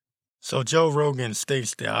So Joe Rogan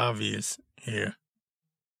states the obvious here.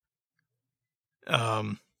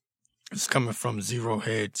 It's coming from Zero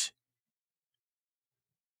Hedge.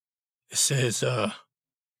 It says,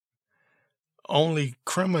 only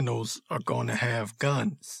criminals are going to have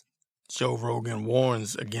guns. Joe Rogan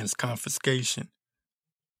warns against confiscation.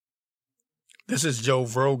 This is Joe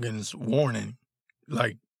Rogan's warning.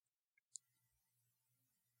 Like,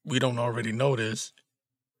 we don't already know this.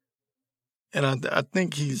 And I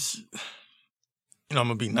think he's, I'm going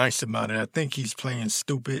to be nice about it. I think he's playing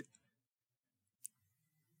stupid.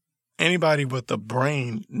 Anybody with a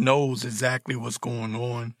brain knows exactly what's going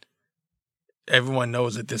on. Everyone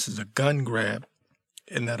knows that this is a gun grab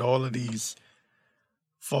and that all of these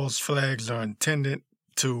false flags are intended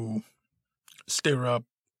to stir up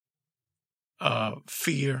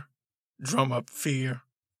fear, drum up fear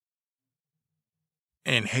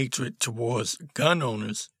and hatred towards gun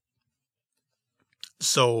owners.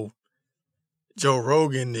 So Joe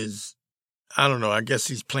Rogan is, I don't know, I guess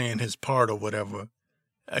he's playing his part or whatever.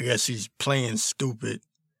 I guess he's playing stupid.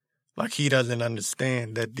 Like he doesn't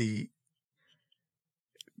understand that the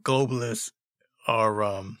globalists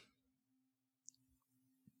are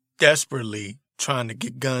desperately trying to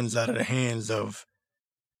get guns out of the hands of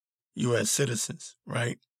U.S. citizens,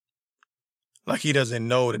 right? Like he doesn't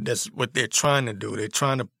know that that's what they're trying to do. They're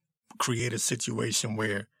trying to create a situation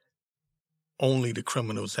where only the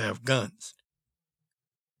criminals have guns.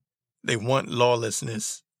 They want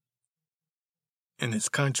lawlessness in this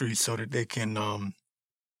country so that they can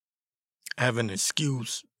have an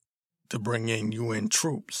excuse to bring in UN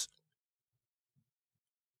troops,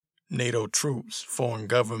 NATO troops, foreign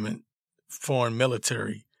government, foreign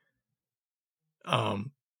military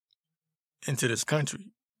into this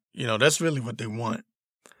country. That's really what they want.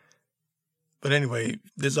 But anyway,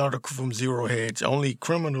 this article from Zero Hedge, only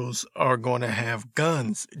criminals are going to have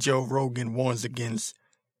guns. Joe Rogan warns against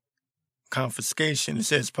confiscation. It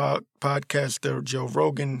says podcaster Joe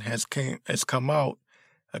Rogan has come out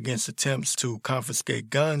against attempts to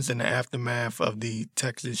confiscate guns in the aftermath of the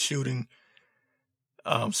Texas shooting,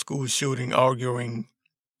 school shooting, arguing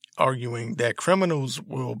that criminals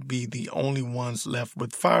will be the only ones left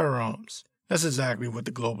with firearms. That's exactly what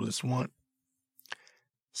the globalists want.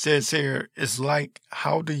 Says here, it's like,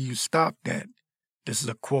 how do you stop that? This is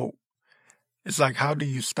a quote. It's like, how do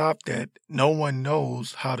you stop that? No one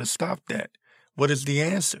knows how to stop that. What is the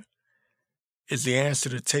answer? Is the answer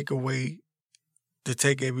to take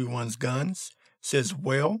everyone's guns? Says,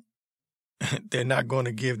 well, they're not going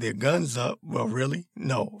to give their guns up. Well, really?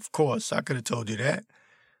 No, of course. I could have told you that.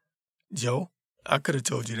 Joe, I could have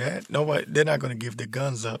told you that. Nobody, they're not going to give their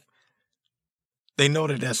guns up. They know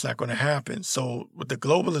that that's not going to happen. So what the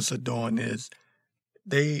globalists are doing is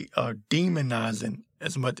they are demonizing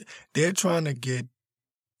as much. They're trying to get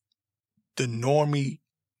the normie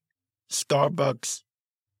Starbucks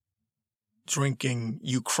drinking,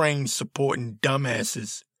 Ukraine supporting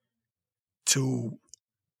dumbasses to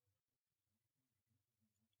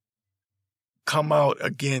come out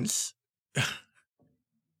against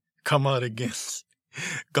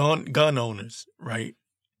gun owners, right?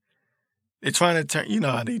 They're trying to turn, you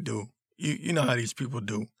know how they do. You know how these people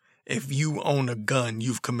do. If you own a gun,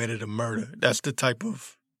 you've committed a murder. That's the type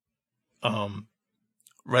of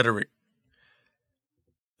rhetoric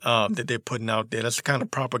that they're putting out there. That's the kind of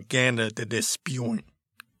propaganda that they're spewing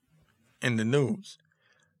in the news.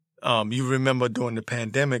 You remember during the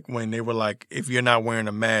pandemic when they were like, if you're not wearing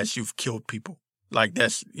a mask, you've killed people. Like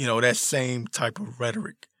that's, that same type of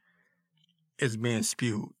rhetoric is being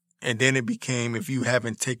spewed. And then it became, if you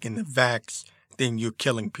haven't taken the vax, then you're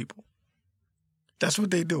killing people. That's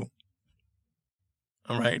what they do.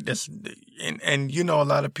 All right. And a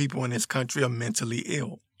lot of people in this country are mentally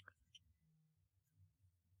ill.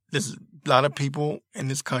 There's a lot of people in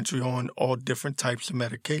this country on all different types of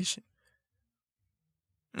medication.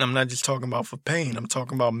 And I'm not just talking about for pain. I'm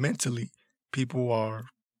talking about mentally. People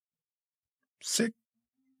are sick.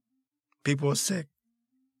 People are sick.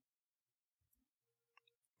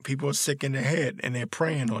 People are sick in the head, and they're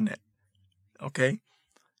preying on that. Okay?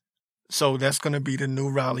 So that's going to be the new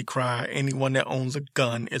rally cry. Anyone that owns a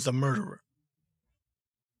gun is a murderer.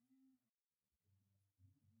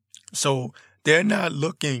 So they're not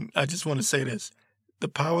looking, I just want to say this. The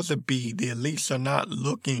powers that be, the elites are not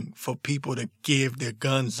looking for people to give their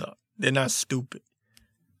guns up. They're not stupid.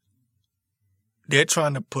 They're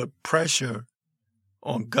trying to put pressure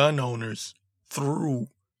on gun owners through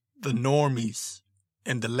the normies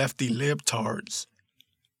and the lefty libtards,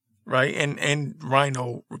 right? And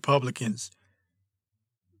rhino Republicans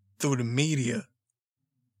through the media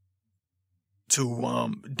to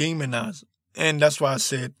demonize them. And that's why I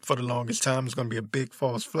said for the longest time it's going to be a big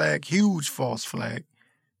false flag, huge false flag.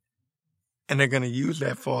 And they're going to use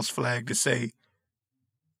that false flag to say,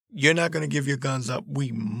 you're not going to give your guns up.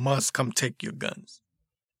 We must come take your guns.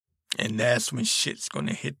 And that's when shit's going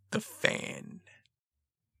to hit the fan.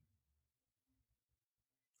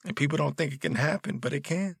 And people don't think it can happen, but it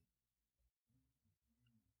can.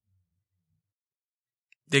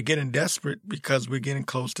 They're getting desperate because we're getting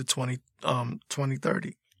close to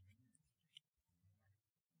 2030.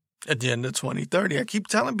 Agenda 2030. I keep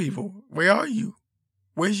telling people, where are you?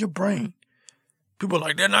 Where's your brain? People are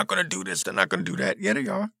like, they're not going to do this. They're not going to do that. Yeah, they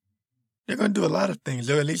are. They're going to do a lot of things.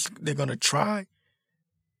 Or at least they're going to try.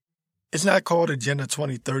 It's not called Agenda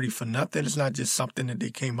 2030 for nothing. It's not just something that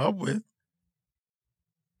they came up with.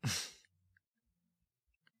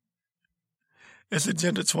 It's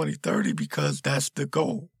Agenda 2030 because that's the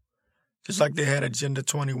goal. Just like they had Agenda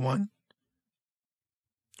 21.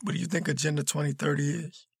 What do you think Agenda 2030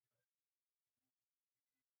 is?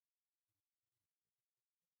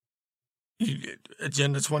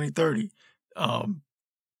 Agenda 2030.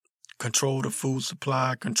 Control the food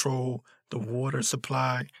supply, control the water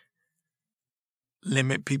supply,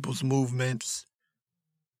 limit people's movements,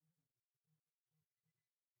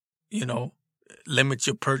 limit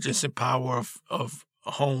your purchasing power of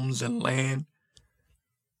homes and land.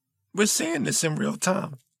 We're seeing this in real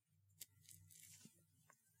time.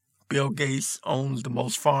 Bill Gates owns the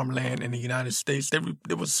most farmland in the United States. There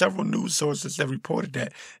were several news sources that reported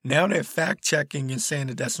that. Now they're fact-checking and saying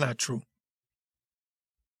that that's not true.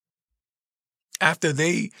 After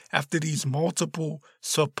these multiple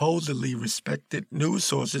supposedly respected news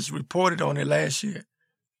sources reported on it last year,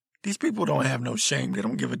 these people don't have no shame. They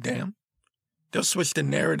don't give a damn. They'll switch the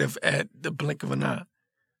narrative at the blink of an eye.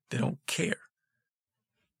 They don't care.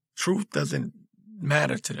 Truth doesn't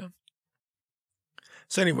matter to them.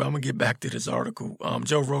 So anyway, I'm going to get back to this article.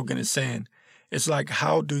 Joe Rogan is saying, it's like,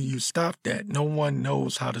 how do you stop that? No one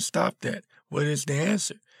knows how to stop that. What is the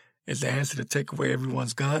answer? Is the answer to take away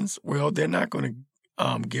everyone's guns? Well, they're not going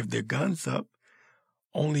to give their guns up.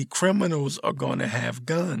 Only criminals are going to have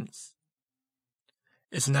guns.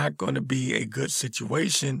 It's not going to be a good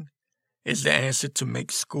situation. Is the answer to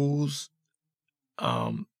make schools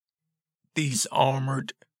these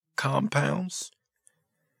armored compounds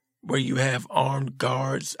where you have armed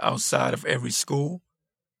guards outside of every school?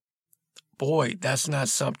 Boy, that's not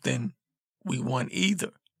something we want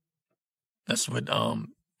either. That's what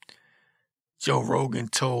Joe Rogan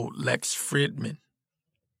told Lex Fridman.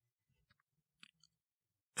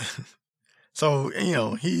 So,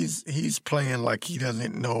 he's playing like he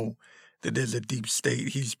doesn't know that there's a deep state.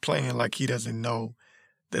 He's playing like he doesn't know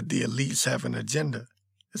that the elites have an agenda.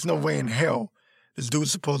 There's no way in hell. This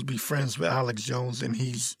dude's supposed to be friends with Alex Jones, and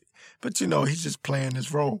he's just playing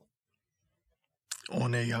his role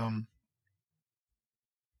on a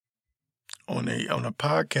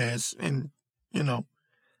podcast, and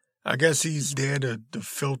I guess he's there to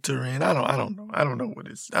filter in. I don't know. I don't know what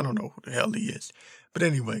it's. I don't know who the hell he is. But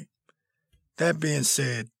anyway, that being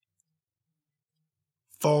said,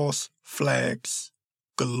 false flags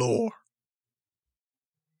galore.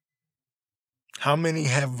 How many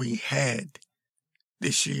have we had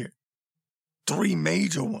this year? 3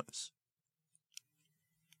 major ones.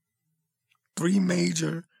 3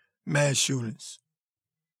 major mass shootings.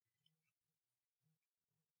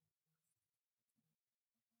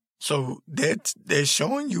 So they're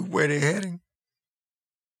showing you where they're heading.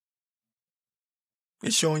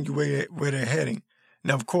 They're showing you where they're heading.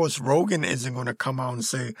 Now, of course, Rogan isn't going to come out and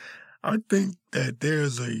say, I think that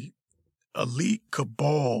there's a elite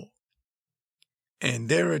cabal and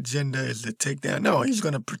their agenda is to take down. No, he's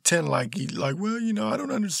going to pretend like I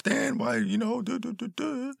don't understand why,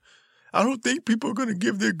 I don't think people are going to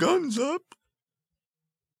give their guns up.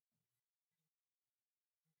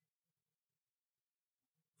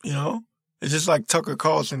 It's just like Tucker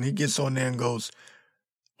Carlson. He gets on there and goes,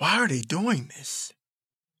 why are they doing this?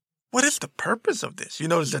 What is the purpose of this? You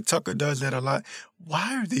notice that Tucker does that a lot.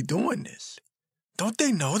 Why are they doing this? Don't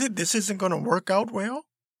they know that this isn't going to work out well?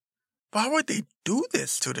 Why would they do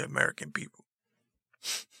this to the American people?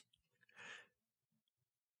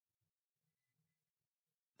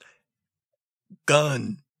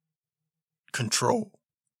 Gun control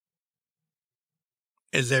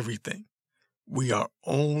is everything. We are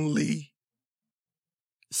only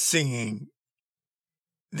seeing,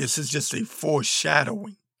 this is just a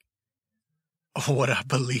foreshadowing of what I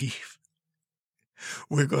believe.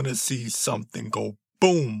 We're going to see something go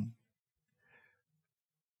boom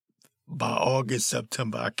by August,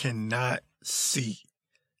 September. I cannot see.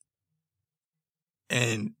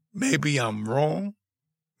 And maybe I'm wrong.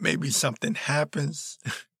 maybe something happens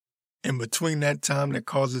in between that time that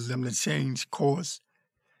causes them to change course.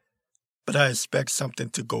 But I expect something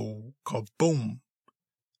to go kaboom,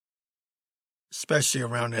 especially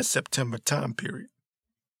around that September time period.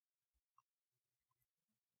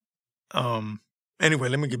 Anyway,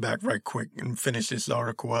 let me get back right quick and finish this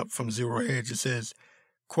article up from Zero Hedge. It says,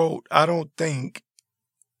 quote, I don't think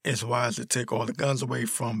it's wise to take all the guns away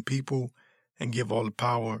from people and give all the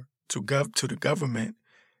power to the government.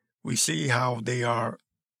 We see how they are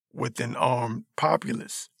with an armed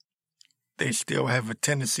populace. They still have a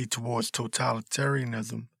tendency towards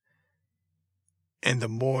totalitarianism. And the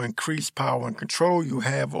more increased power and control you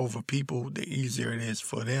have over people, the easier it is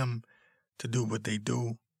for them to do what they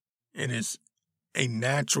do. It is a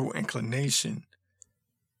natural inclination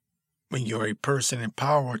when you're a person in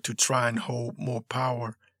power to try and hold more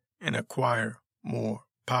power and acquire more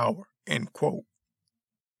power, end quote.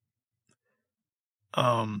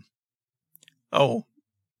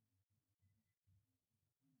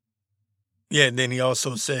 Then he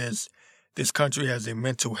also says this country has a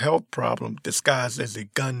mental health problem disguised as a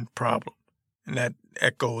gun problem. And that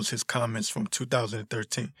echoes his comments from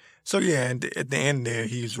 2013. So yeah, and at the end there,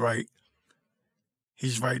 he's right.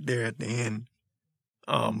 He's right there at the end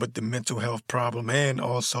with the mental health problem and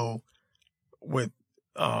also with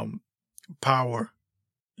power,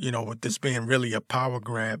 with this being really a power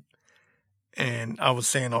grab. And I was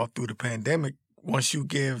saying all through the pandemic, once you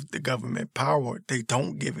give the government power, they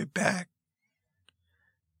don't give it back.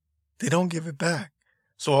 They don't give it back.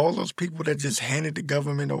 So all those people that just handed the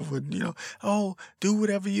government over, do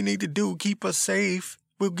whatever you need to do, keep us safe,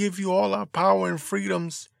 we'll give you all our power and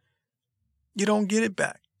freedoms. You don't get it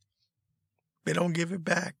back. They don't give it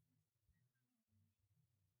back.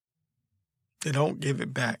 They don't give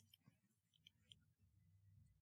it back.